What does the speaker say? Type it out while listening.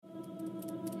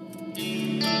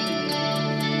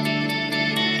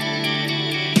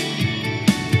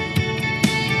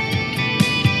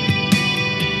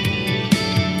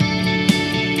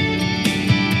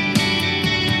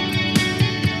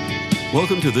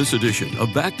Welcome to this edition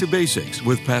of Back to Basics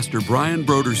with Pastor Brian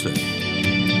Brodersen.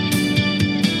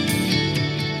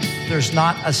 There's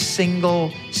not a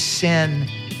single sin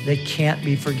that can't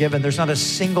be forgiven. There's not a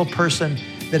single person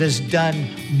that has done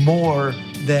more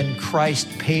than Christ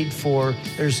paid for.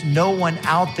 There's no one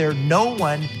out there, no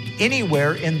one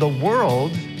anywhere in the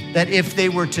world that if they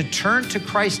were to turn to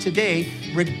Christ today,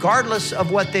 regardless of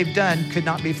what they've done, could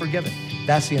not be forgiven.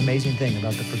 That's the amazing thing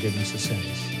about the forgiveness of sins.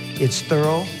 It's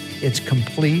thorough, it's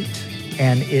complete,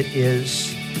 and it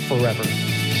is forever.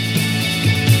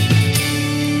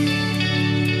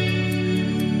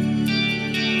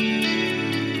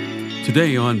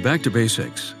 Today on Back to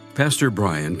Basics, Pastor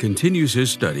Brian continues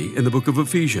his study in the book of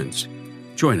Ephesians.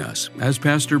 Join us as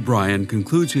Pastor Brian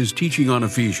concludes his teaching on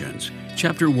Ephesians,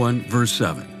 chapter 1, verse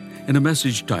 7, in a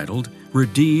message titled,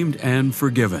 Redeemed and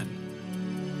Forgiven.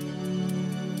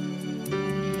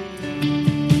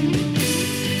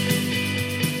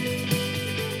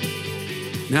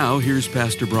 Now, here's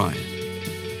Pastor Brian.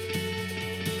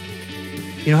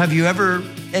 You know, have you ever,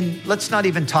 and let's not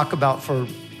even talk about for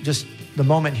just the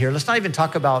moment here, let's not even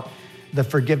talk about the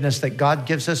forgiveness that God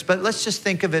gives us, but let's just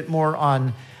think of it more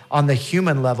on the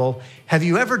human level. Have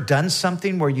you ever done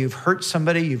something where you've hurt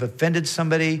somebody, you've offended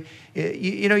somebody,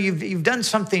 you've done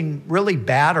something really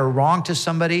bad or wrong to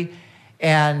somebody,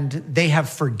 and they have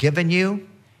forgiven you?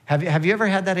 Have you ever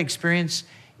had that experience?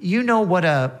 You know what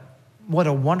a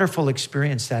wonderful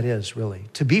experience that is, really.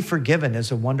 To be forgiven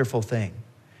is a wonderful thing.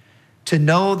 To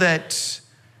know that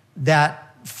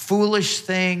foolish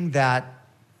thing, that,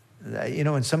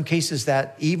 in some cases,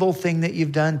 that evil thing that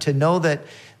you've done, to know that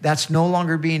that's no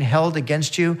longer being held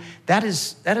against you, that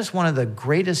is one of the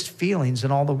greatest feelings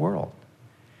in all the world.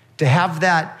 To have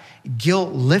that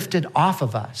guilt lifted off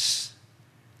of us.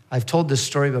 I've told this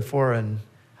story before, and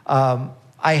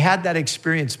I had that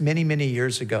experience many, many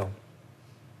years ago.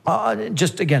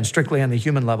 Just again, strictly on the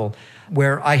human level,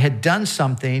 where I had done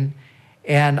something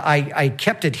and I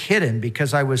kept it hidden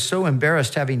because I was so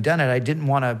embarrassed having done it. I didn't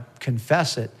want to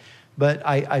confess it, but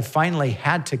I finally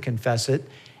had to confess it.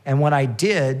 And when I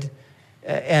did,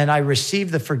 and I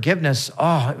received the forgiveness,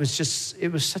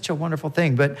 it was such a wonderful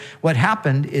thing. But what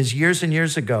happened is years and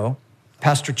years ago,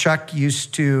 Pastor Chuck he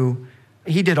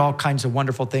did all kinds of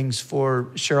wonderful things for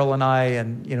Cheryl and I,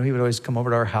 and, he would always come over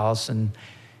to our house and,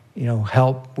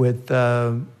 help with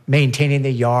maintaining the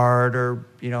yard or,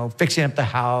 fixing up the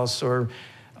house or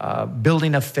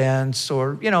building a fence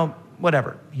or,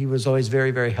 whatever. He was always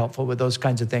very, very helpful with those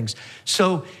kinds of things.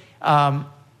 So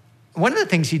one of the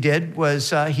things he did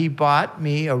was he bought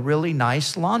me a really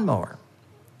nice lawnmower.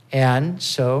 And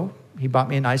so he bought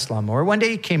me a nice lawnmower. One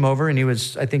day he came over and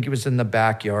I think he was in the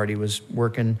backyard. He was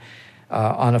working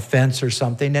on a fence or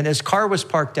something. And his car was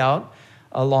parked out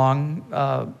along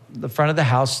the front of the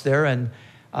house there, and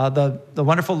the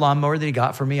wonderful lawnmower that he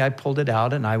got for me, I pulled it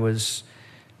out, and I was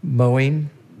mowing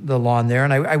the lawn there,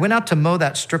 and I went out to mow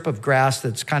that strip of grass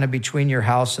that's kind of between your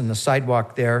house and the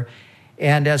sidewalk there,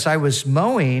 and as I was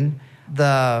mowing,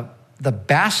 the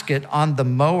basket on the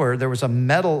mower, there was a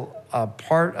metal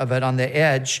part of it on the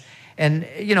edge, and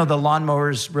the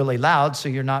lawnmower's really loud, so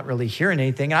you're not really hearing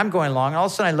anything, and I'm going along, and all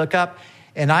of a sudden I look up,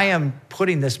 and I am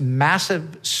putting this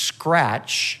massive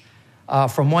scratch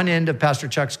from one end of Pastor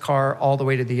Chuck's car all the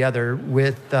way to the other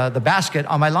with the basket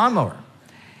on my lawnmower.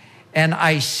 And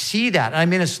I see that. I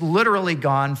mean, it's literally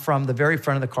gone from the very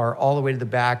front of the car all the way to the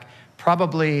back,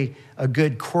 probably a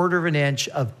good 1/4 of an inch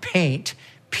of paint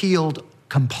peeled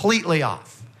completely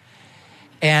off.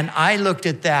 And I looked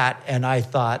at that and I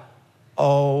thought,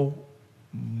 oh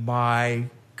my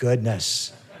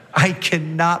goodness. I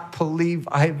cannot believe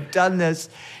I've done this.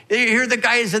 Here the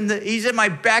guy is he's in my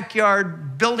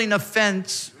backyard building a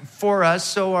fence for us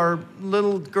so our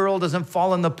little girl doesn't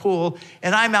fall in the pool,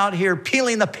 and I'm out here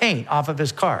peeling the paint off of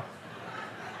his car.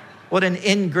 What an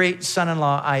ingrate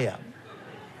son-in-law I am.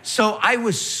 So I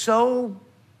was so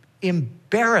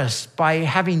embarrassed by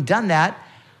having done that,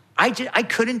 I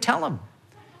couldn't tell him.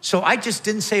 So I just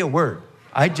didn't say a word.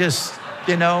 I didn't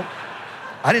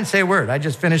say a word. I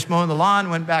just finished mowing the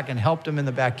lawn, went back and helped him in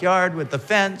the backyard with the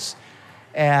fence,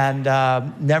 and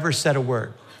never said a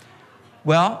word.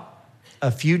 Well, a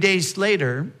few days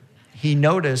later, he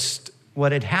noticed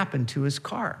what had happened to his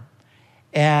car.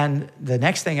 And the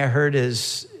next thing I heard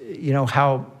is,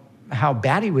 how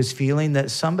bad he was feeling that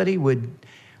somebody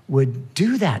would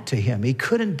do that to him. He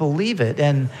couldn't believe it.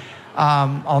 And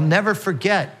I'll never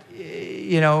forget,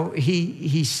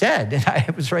 he said, and I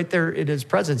was right there in his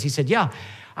presence, he said,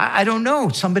 I don't know,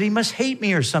 somebody must hate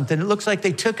me or something. It looks like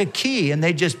they took a key and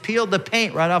they just peeled the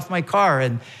paint right off my car.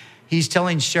 And he's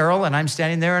telling Cheryl, and I'm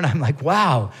standing there and I'm like,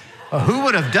 wow, Well, who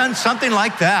would have done something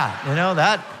like that?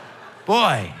 That,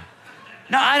 boy.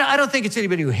 No, I don't think it's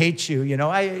anybody who hates you.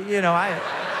 I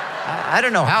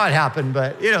don't know how it happened,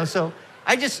 but, so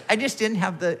I just didn't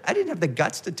have the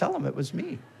guts to tell him it was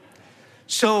me.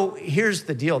 So here's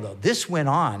the deal, though. This went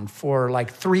on for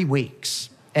like 3 weeks.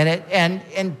 And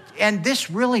this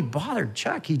really bothered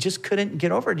Chuck. He just couldn't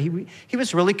get over it. He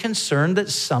was really concerned that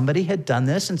somebody had done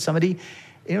this and somebody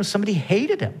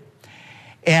hated him.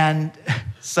 And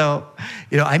so,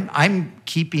 I'm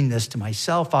keeping this to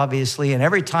myself, obviously. And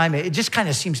every time it just kind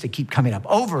of seems to keep coming up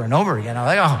over and over again. I'm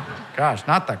like, oh gosh,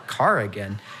 not the car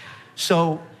again.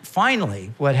 So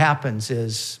finally, what happens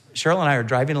is Cheryl and I are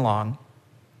driving along,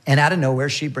 and out of nowhere,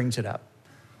 she brings it up.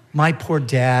 My poor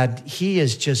dad, he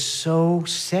is just so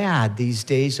sad these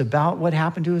days about what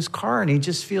happened to his car, and he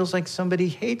just feels like somebody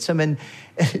hates him. And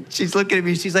she's looking at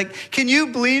me, she's like, can you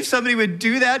believe somebody would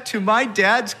do that to my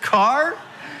dad's car?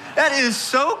 That is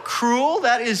so cruel.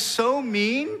 That is so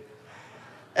mean.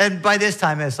 And by this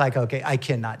time, it's like, okay, I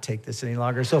cannot take this any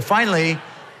longer. So finally,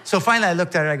 I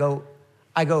looked at her,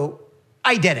 I go,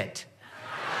 I did it.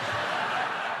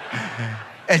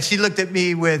 And she looked at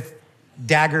me with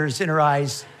daggers in her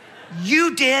eyes.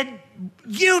 You did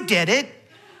it.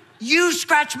 You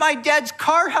scratched my dad's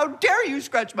car. How dare you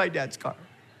scratch my dad's car?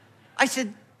 I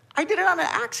said, I did it on an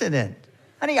accident.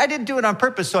 Honey, I didn't do it on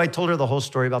purpose. So I told her the whole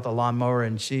story about the lawnmower,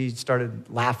 and she started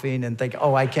laughing and thinking,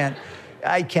 oh, I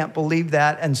can't believe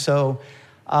that. And so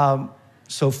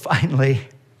finally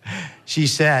she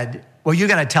said, well, you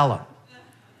got to tell him.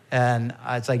 And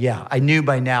it's like, yeah, I knew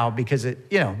by now because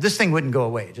this thing wouldn't go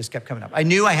away. It just kept coming up. I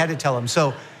knew I had to tell him.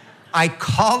 So I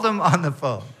called him on the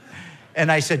phone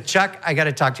and I said, Chuck, I got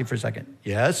to talk to you for a second.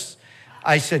 Yes.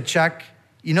 I said, Chuck,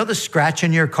 you know the scratch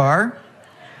in your car?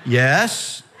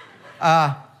 Yes.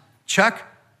 Chuck,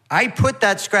 I put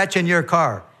that scratch in your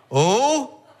car.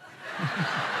 Oh?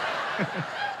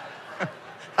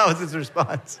 That was his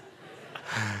response.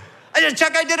 I said,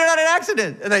 Chuck, I did it on an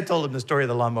accident. And I told him the story of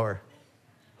the lawnmower.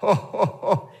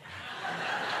 Oh.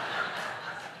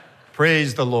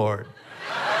 Praise the Lord.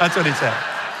 That's what he said.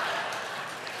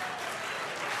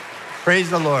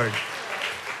 Praise the Lord.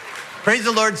 Praise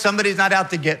the Lord, somebody's not out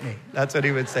to get me. That's what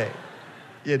he would say,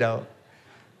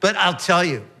 But I'll tell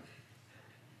you,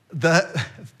 the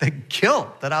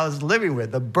guilt that I was living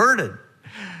with, the burden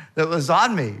that was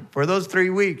on me for those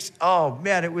 3 weeks, oh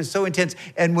man, it was so intense.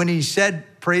 And when he said,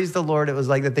 praise the Lord, it was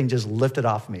like the thing just lifted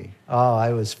off me. Oh,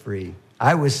 I was free.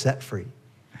 I was set free.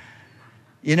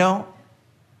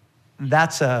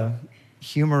 That's a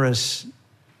humorous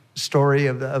story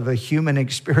of a human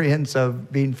experience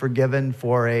of being forgiven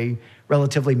for a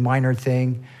relatively minor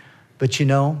thing. But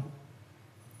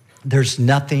there's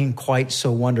nothing quite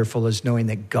so wonderful as knowing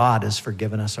that God has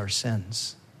forgiven us our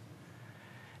sins.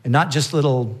 And not just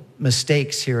little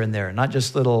mistakes here and there, not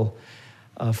just little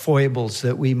foibles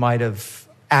that we might have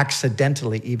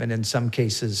accidentally, even in some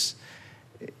cases,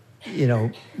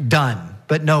 done.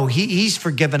 But no, he's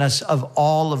forgiven us of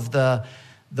all of the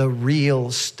real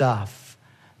stuff,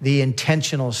 the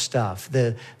intentional stuff,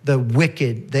 the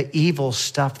wicked, the evil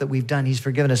stuff that we've done. He's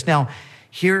forgiven us. Now,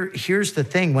 here's the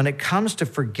thing. When it comes to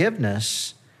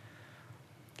forgiveness,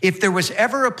 if there was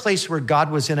ever a place where God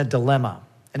was in a dilemma,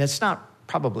 and it's not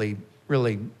probably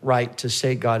really right to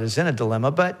say God is in a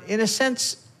dilemma, but in a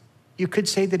sense, you could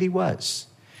say that he was.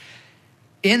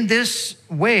 In this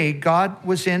way, God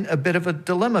was in a bit of a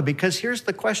dilemma because here's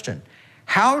the question.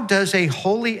 How does a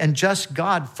holy and just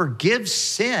God forgive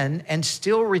sin and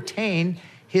still retain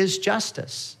his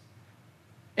justice?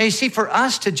 And you see, for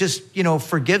us to just,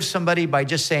 forgive somebody by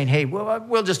just saying, hey,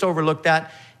 we'll just overlook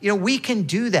that. We can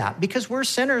do that because we're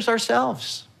sinners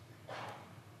ourselves.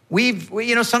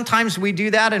 Sometimes we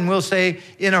do that and we'll say,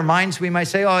 in our minds, we might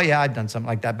say, oh yeah, I've done something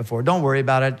like that before. Don't worry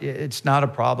about it. It's not a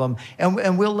problem.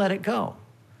 And we'll let it go.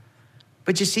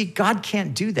 But you see, God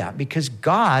can't do that because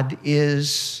God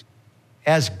is,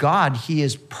 as God, he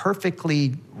is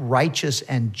perfectly righteous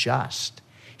and just.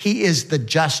 He is the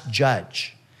just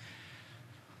judge.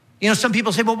 Some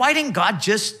people say, well, why didn't God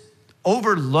just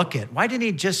overlook it? Why didn't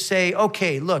he just say,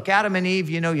 okay, look, Adam and Eve,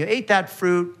 you ate that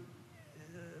fruit.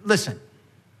 Listen,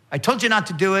 I told you not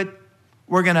to do it.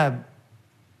 We're going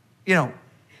to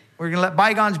let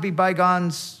bygones be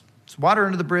bygones. It's water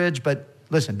under the bridge, but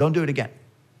listen, don't do it again.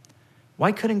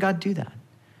 Why couldn't God do that?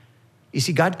 You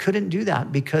see, God couldn't do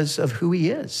that because of who he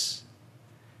is.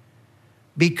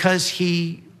 Because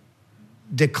he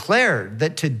declared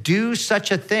that to do such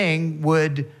a thing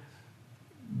would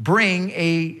bring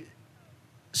a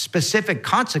specific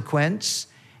consequence.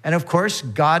 And of course,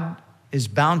 God is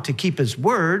bound to keep his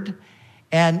word.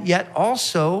 And yet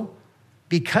also,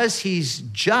 because he's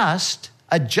just,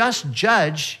 a just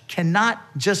judge cannot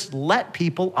just let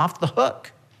people off the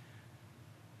hook.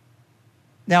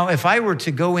 Now, if I were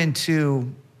to go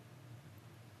into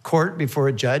court before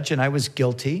a judge and I was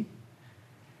guilty,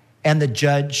 and the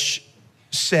judge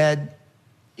said,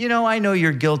 I know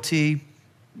you're guilty.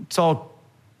 It's all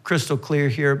crystal clear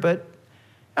here, but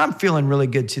I'm feeling really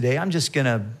good today. I'm just going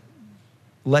to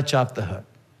let you off the hook.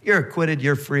 You're acquitted.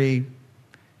 You're free.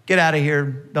 Get out of here.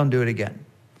 Don't do it again.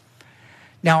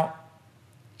 Now,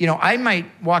 I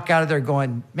might walk out of there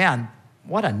going, man,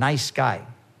 what a nice guy.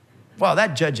 Well,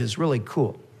 that judge is really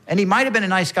cool. And he might have been a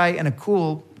nice guy and a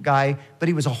cool guy, but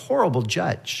he was a horrible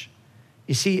judge.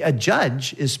 You see, a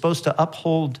judge is supposed to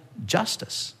uphold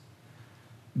justice.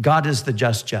 God is the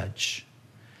just judge.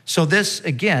 So this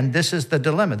is the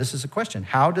dilemma. This is the question.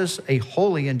 How does a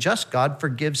holy and just God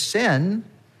forgive sin?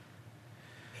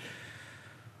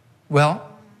 Well,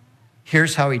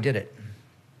 here's how he did it.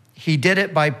 He did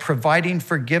it by providing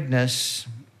forgiveness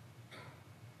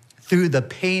through the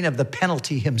pain of the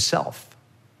penalty himself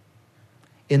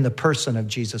in the person of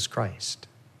Jesus Christ.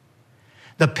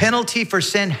 The penalty for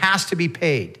sin has to be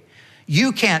paid.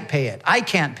 You can't pay it. I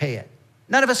can't pay it.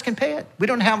 None of us can pay it. We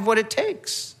don't have what it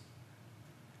takes.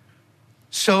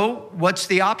 So what's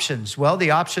the options? Well,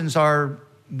 the options are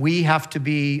we have to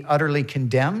be utterly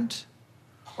condemned,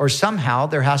 or somehow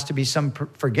there has to be some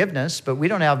forgiveness, but we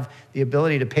don't have the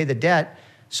ability to pay the debt.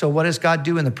 So what does God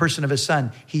do in the person of his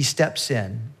son? He steps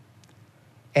in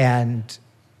and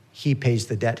he pays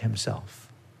the debt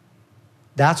himself.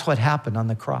 That's what happened on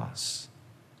the cross.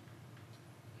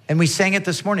 And we sang it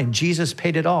this morning. Jesus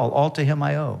paid it all to him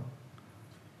I owe.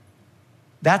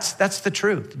 That's the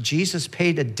truth. Jesus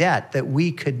paid a debt that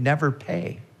we could never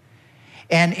pay.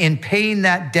 And in paying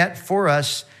that debt for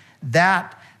us,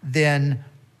 that then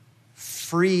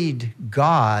freed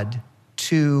God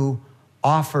to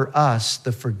offer us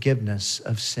the forgiveness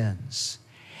of sins.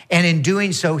 And in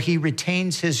doing so, he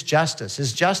retains his justice.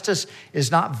 His justice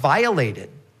is not violated.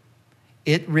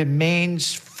 It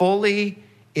remains fully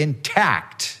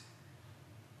intact.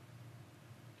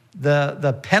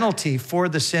 The penalty for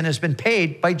the sin has been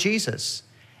paid by Jesus.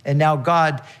 And now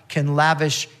God can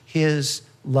lavish his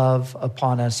love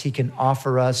upon us. He can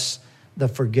offer us the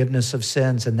forgiveness of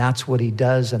sins. And that's what he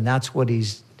does. And that's what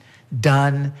he's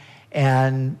done.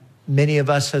 And many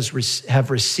of us have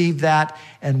received that.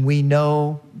 And we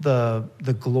know the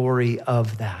glory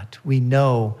of that. We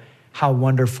know how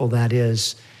wonderful that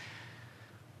is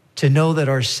to know that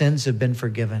our sins have been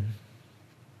forgiven.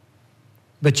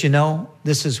 But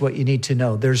this is what you need to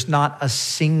know. There's not a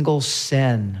single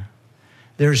sin.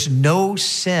 There's no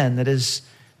sin that is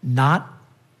not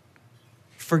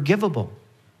forgivable.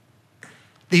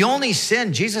 The only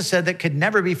sin, Jesus said, that could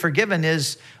never be forgiven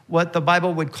is what the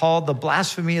Bible would call the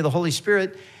blasphemy of the Holy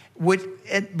Spirit.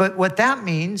 But what that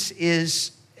means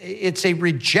is it's a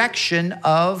rejection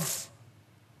of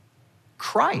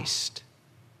Christ.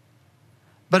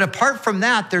 But apart from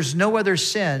that, there's no other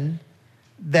sin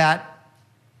that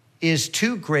is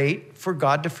too great for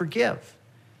God to forgive.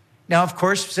 Now, of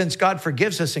course, since God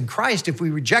forgives us in Christ, if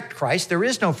we reject Christ, there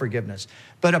is no forgiveness.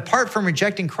 But apart from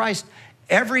rejecting Christ,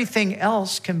 everything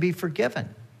else can be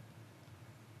forgiven.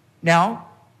 Now,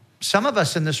 some of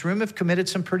us in this room have committed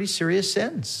some pretty serious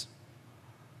sins.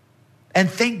 And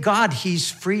thank God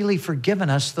he's freely forgiven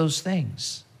us those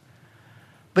things.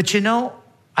 But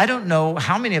I don't know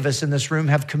how many of us in this room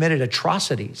have committed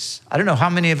atrocities. I don't know how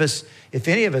many of us, if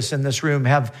any of us in this room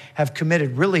have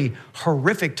committed really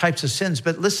horrific types of sins.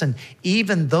 But listen,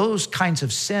 even those kinds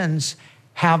of sins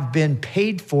have been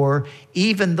paid for.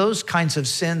 Even those kinds of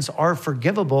sins are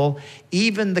forgivable.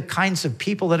 Even the kinds of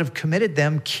people that have committed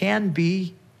them can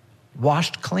be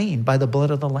washed clean by the blood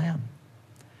of the Lamb.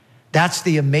 That's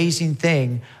the amazing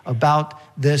thing about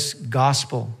this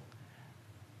gospel.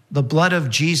 The blood of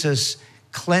Jesus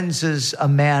cleanses a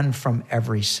man from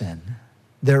every sin.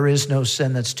 There is no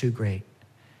sin that's too great.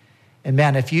 And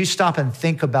man, if you stop and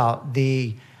think about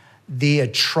the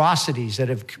atrocities that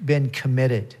have been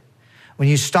committed, when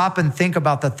you stop and think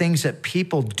about the things that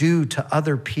people do to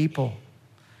other people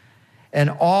and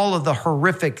all of the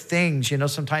horrific things,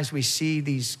 sometimes we see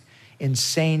these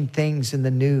insane things in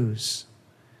the news.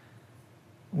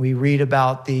 We read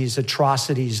about these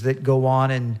atrocities that go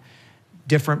on in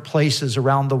different places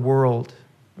around the world,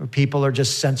 where people are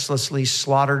just senselessly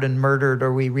slaughtered and murdered,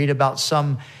 or we read about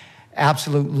some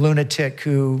absolute lunatic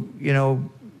who,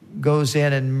 goes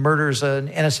in and murders an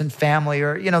innocent family,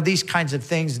 or, these kinds of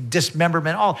things,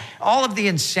 dismemberment, all of the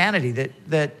insanity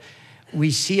that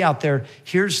we see out there,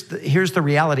 here's the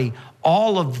reality.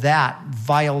 All of that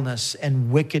vileness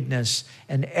and wickedness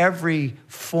and every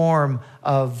form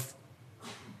of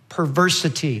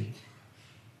perversity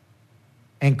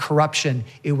and corruption,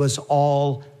 it was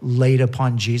all laid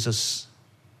upon Jesus.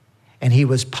 And he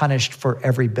was punished for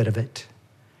every bit of it.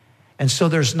 And so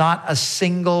there's not a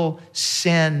single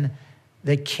sin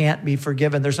that can't be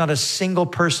forgiven. There's not a single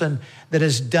person that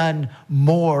has done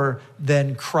more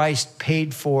than Christ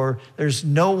paid for. There's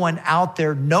no one out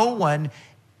there, no one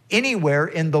anywhere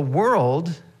in the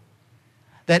world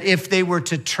that if they were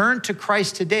to turn to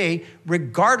Christ today,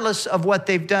 regardless of what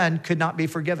they've done, could not be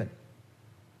forgiven.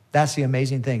 That's the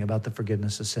amazing thing about the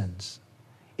forgiveness of sins.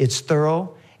 It's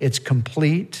thorough, it's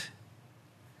complete,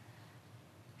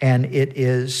 and it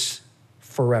is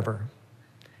forever.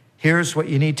 Here's what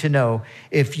you need to know.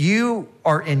 If you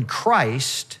are in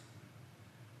Christ,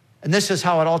 and this is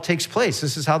how it all takes place.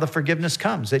 This is how the forgiveness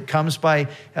comes. It comes by,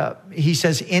 he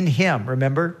says, in him,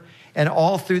 remember? And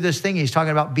all through this thing, he's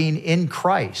talking about being in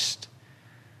Christ.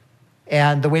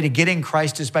 And the way to get in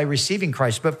Christ is by receiving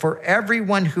Christ. But for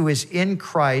everyone who is in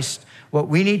Christ, what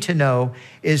we need to know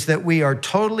is that we are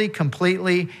totally,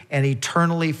 completely, and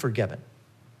eternally forgiven.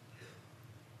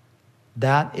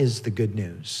 That is the good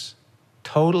news.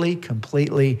 Totally,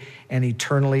 completely, and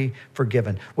eternally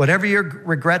forgiven. Whatever your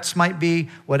regrets might be,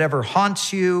 whatever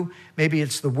haunts you, maybe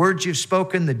it's the words you've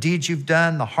spoken, the deeds you've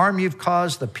done, the harm you've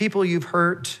caused, the people you've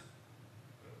hurt,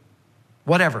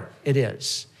 whatever it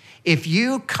is. If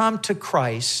you come to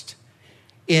Christ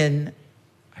in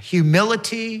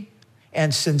humility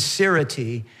and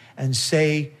sincerity and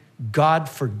say, God,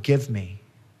 forgive me,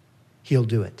 he'll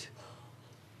do it.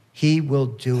 He will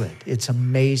do it. It's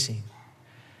amazing.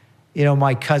 You know,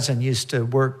 my cousin used to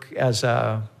work as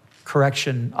a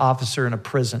correction officer in a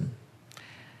prison.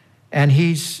 And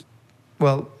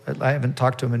I haven't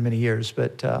talked to him in many years,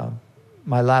 but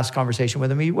my last conversation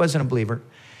with him, he wasn't a believer.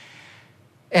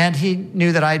 And he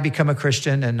knew that I had become a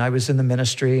Christian and I was in the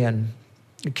ministry, and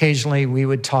occasionally we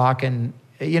would talk. And,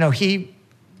 you know, he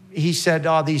said,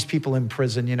 oh, these people in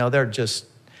prison, you know, they're just,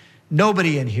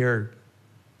 nobody in here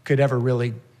could ever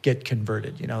really get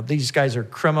converted. You know, these guys are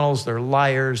criminals, they're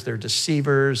liars, they're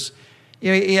deceivers.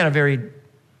 You know, he had a very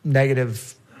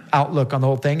negative outlook on the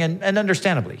whole thing, and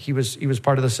understandably, he was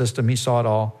part of the system, he saw it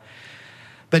all.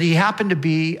 But he happened to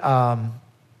be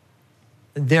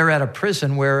there at a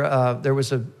prison where there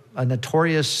was a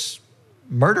notorious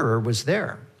murderer was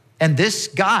there. And this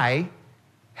guy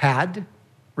had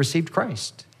received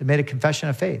Christ, had made a confession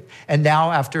of faith. And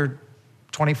now after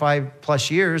 25 plus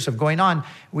years of going on,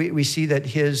 we see that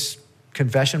his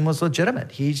confession was legitimate.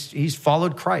 He's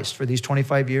followed Christ for these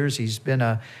 25 years. He's been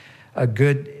a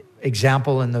good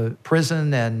example in the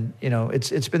prison, and you know,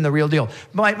 it's been the real deal.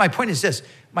 My point is this: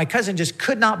 my cousin just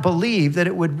could not believe that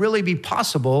it would really be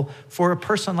possible for a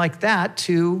person like that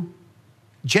to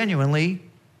genuinely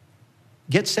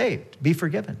get saved, be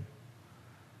forgiven.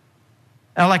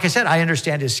 Now, like I said, I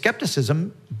understand his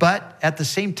skepticism, but at the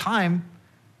same time,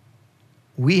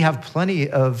 we have plenty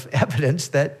of evidence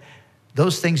that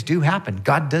those things do happen.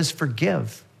 God does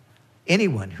forgive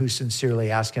anyone who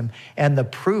sincerely asks him. And the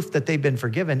proof that they've been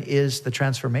forgiven is the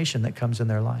transformation that comes in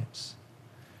their lives.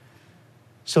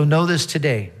 So know this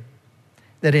today,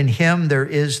 that in him there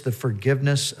is the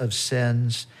forgiveness of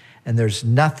sins, and there's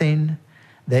nothing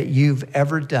that you've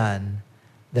ever done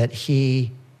that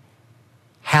he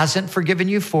hasn't forgiven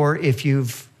you for if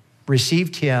you've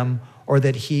received him, or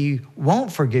that he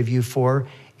won't forgive you for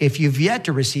if you've yet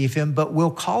to receive him, but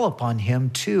will call upon him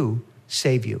to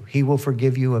save you. He will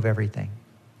forgive you of everything.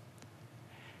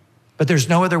 But there's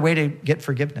no other way to get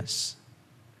forgiveness.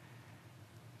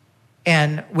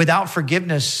 And without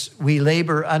forgiveness, we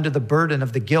labor under the burden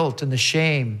of the guilt and the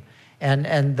shame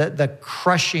and the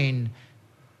crushing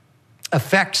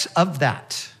effects of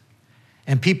that.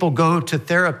 And people go to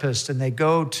therapists and they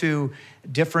go to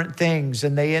different things,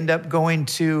 and they end up going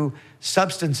to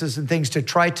substances and things to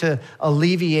try to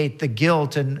alleviate the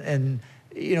guilt and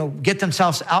you know, get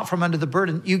themselves out from under the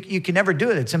burden. You can never do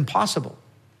it. It's impossible.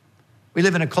 We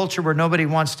live in a culture where nobody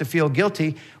wants to feel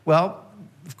guilty. Well,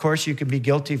 of course, you can be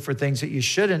guilty for things that you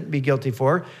shouldn't be guilty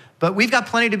for, but we've got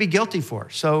plenty to be guilty for.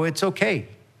 So it's okay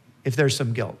if there's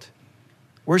some guilt.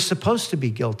 We're supposed to be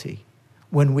guilty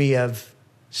when we have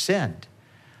sinned.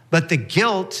 But the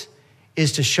guilt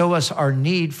is to show us our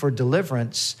need for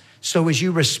deliverance. So as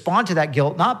you respond to that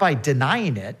guilt, not by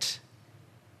denying it,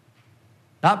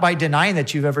 not by denying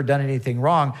that you've ever done anything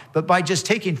wrong, but by just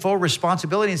taking full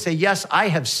responsibility and say, yes, I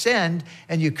have sinned,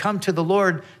 and you come to the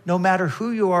Lord, no matter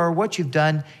who you are or what you've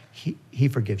done, he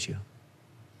forgives you.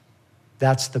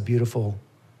 That's the beautiful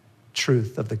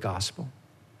truth of the gospel.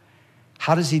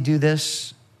 How does he do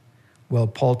this? Well,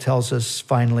 Paul tells us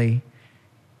finally,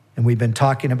 and we've been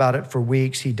talking about it for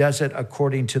weeks, he does it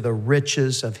according to the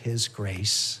riches of his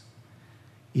grace.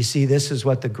 You see, this is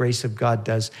what the grace of God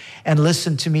does. And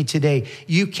listen to me today.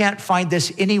 You can't find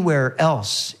this anywhere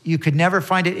else. You could never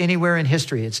find it anywhere in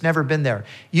history. It's never been there.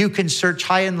 You can search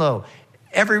high and low.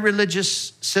 Every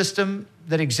religious system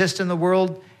that exists in the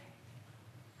world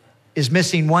is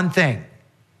missing one thing,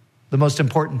 the most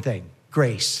important thing: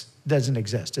 grace. Doesn't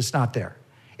exist. It's not there.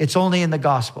 It's only in the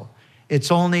gospel.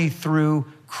 It's only through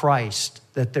Christ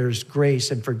that there's grace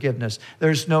and forgiveness.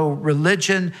 There's no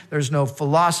religion. There's no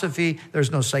philosophy. There's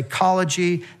no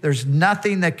psychology. There's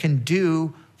nothing that can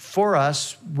do for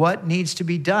us what needs to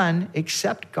be done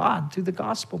except God through the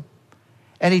gospel.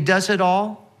 And he does it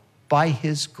all by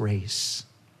his grace.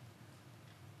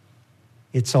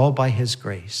 It's all by his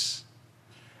grace.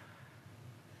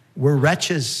 We're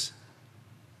wretches,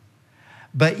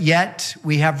 but yet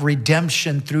we have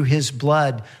redemption through his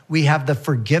blood. We have the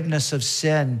forgiveness of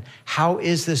sin. How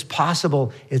is this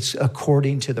possible? It's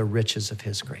according to the riches of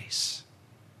his grace.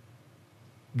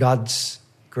 God's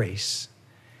grace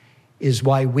is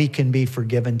why we can be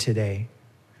forgiven today.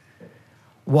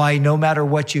 Why no matter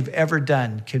what you've ever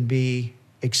done can be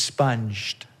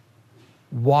expunged,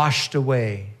 washed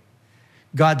away.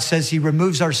 God says he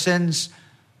removes our sins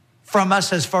from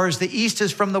us as far as the east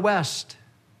is from the west.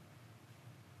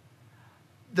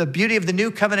 The beauty of the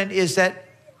new covenant is that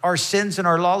our sins and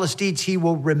our lawless deeds, he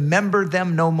will remember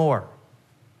them no more.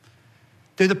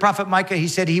 Through the prophet Micah, he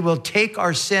said he will take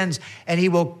our sins and he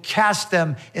will cast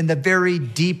them in the very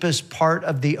deepest part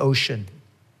of the ocean.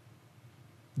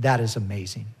 That is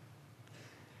amazing.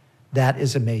 That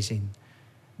is amazing.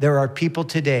 There are people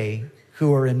today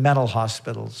who are in mental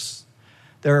hospitals.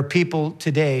 There are people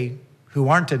today who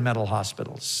aren't in mental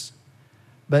hospitals,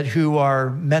 but who are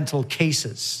mental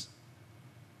cases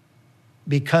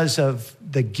because of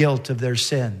the guilt of their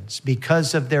sins,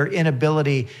 because of their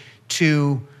inability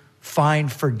to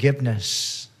find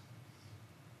forgiveness.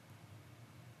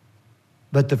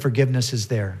 But the forgiveness is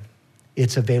there.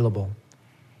 It's available.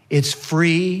 It's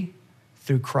free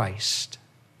through Christ.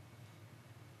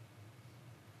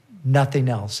 Nothing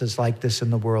else is like this in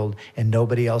the world, and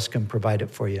nobody else can provide it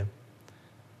for you.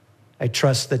 I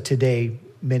trust that today,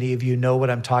 many of you know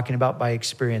what I'm talking about by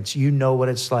experience. You know what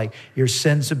it's like. Your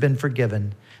sins have been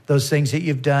forgiven. Those things that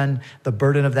you've done, the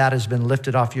burden of that has been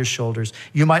lifted off your shoulders.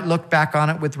 You might look back on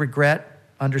it with regret,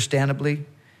 understandably.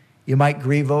 You might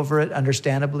grieve over it,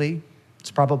 understandably.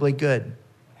 It's probably good,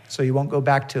 so you won't go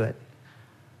back to it.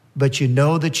 But you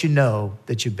know that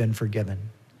you've been forgiven.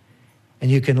 And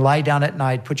you can lie down at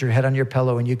night, put your head on your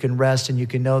pillow, and you can rest, and you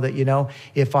can know that,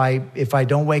 if I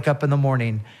don't wake up in the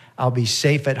morning, I'll be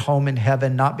safe at home in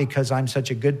heaven, not because I'm such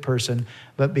a good person,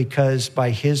 but because by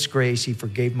his grace, he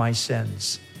forgave my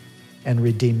sins and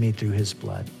redeemed me through his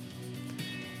blood.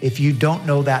 If you don't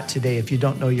know that today, if you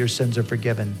don't know your sins are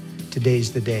forgiven,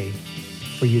 today's the day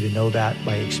for you to know that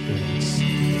by experience.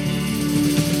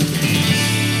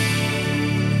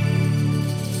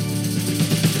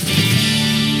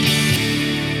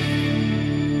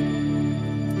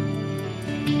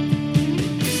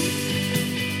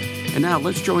 And now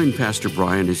let's join Pastor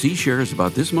Brian as he shares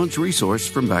about this month's resource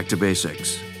from Back to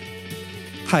Basics.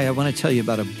 Hi, I want to tell you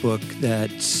about a book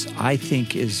that I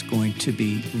think is going to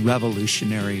be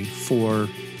revolutionary for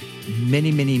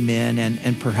many, many men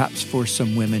and perhaps for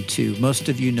some women too. Most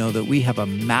of you know that we have a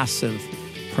massive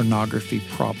pornography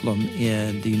problem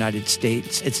in the United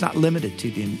States. It's not limited to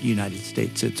the United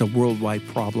States. It's a worldwide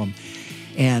problem.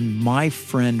 And my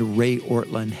friend Ray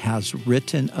Ortlund has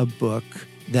written a book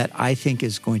that I think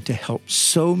is going to help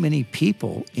so many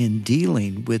people in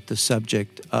dealing with the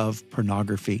subject of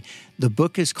pornography. The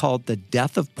book is called The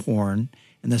Death of Porn,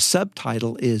 and the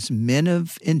subtitle is Men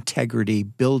of Integrity,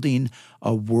 Building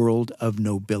a World of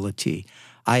Nobility.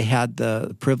 I had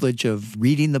the privilege of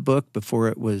reading the book before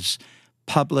it was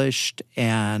published,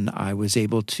 and I was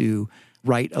able to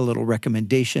write a little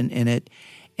recommendation in it.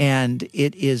 And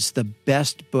it is the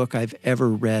best book I've ever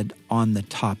read on the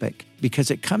topic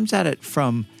because it comes at it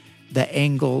from the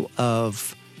angle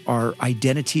of our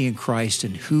identity in Christ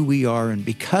and who we are. And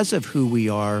because of who we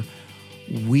are,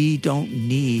 we don't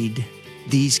need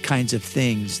these kinds of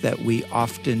things that we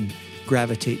often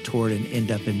gravitate toward and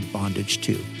end up in bondage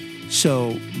to.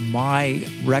 So my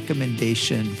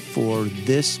recommendation for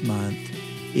this month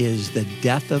is The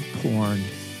Death of Porn,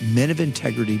 Men of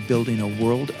Integrity, Building a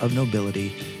World of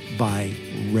Nobility by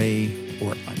Ray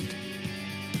Ortlund.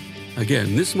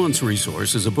 Again, this month's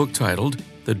resource is a book titled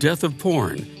The Death of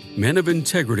Porn, Men of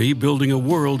Integrity, Building a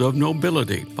World of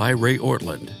Nobility by Ray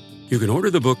Ortlund. You can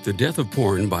order the book, The Death of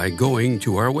Porn, by going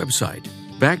to our website,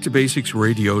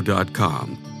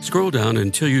 backtobasicsradio.com. Scroll down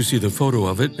until you see the photo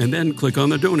of it, and then click on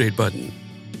the Donate button.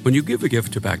 When you give a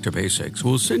gift to Back to Basics,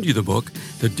 we'll send you the book,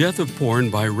 The Death of Porn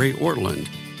by Ray Ortlund.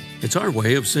 It's our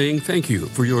way of saying thank you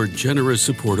for your generous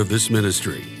support of this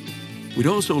ministry. We'd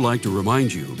also like to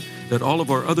remind you that all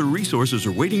of our other resources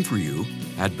are waiting for you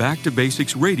at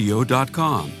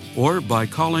backtobasicsradio.com or by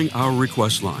calling our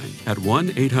request line at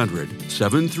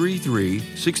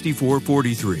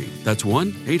 1-800-733-6443. That's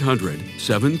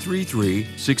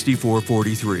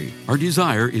 1-800-733-6443. Our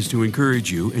desire is to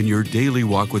encourage you in your daily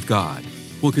walk with God.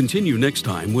 We'll continue next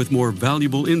time with more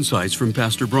valuable insights from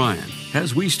Pastor Brian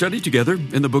as we study together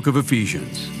in the book of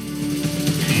Ephesians.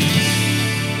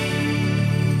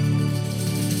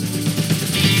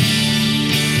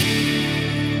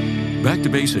 Back to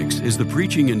Basics is the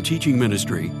preaching and teaching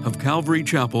ministry of Calvary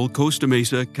Chapel, Costa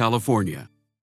Mesa, California.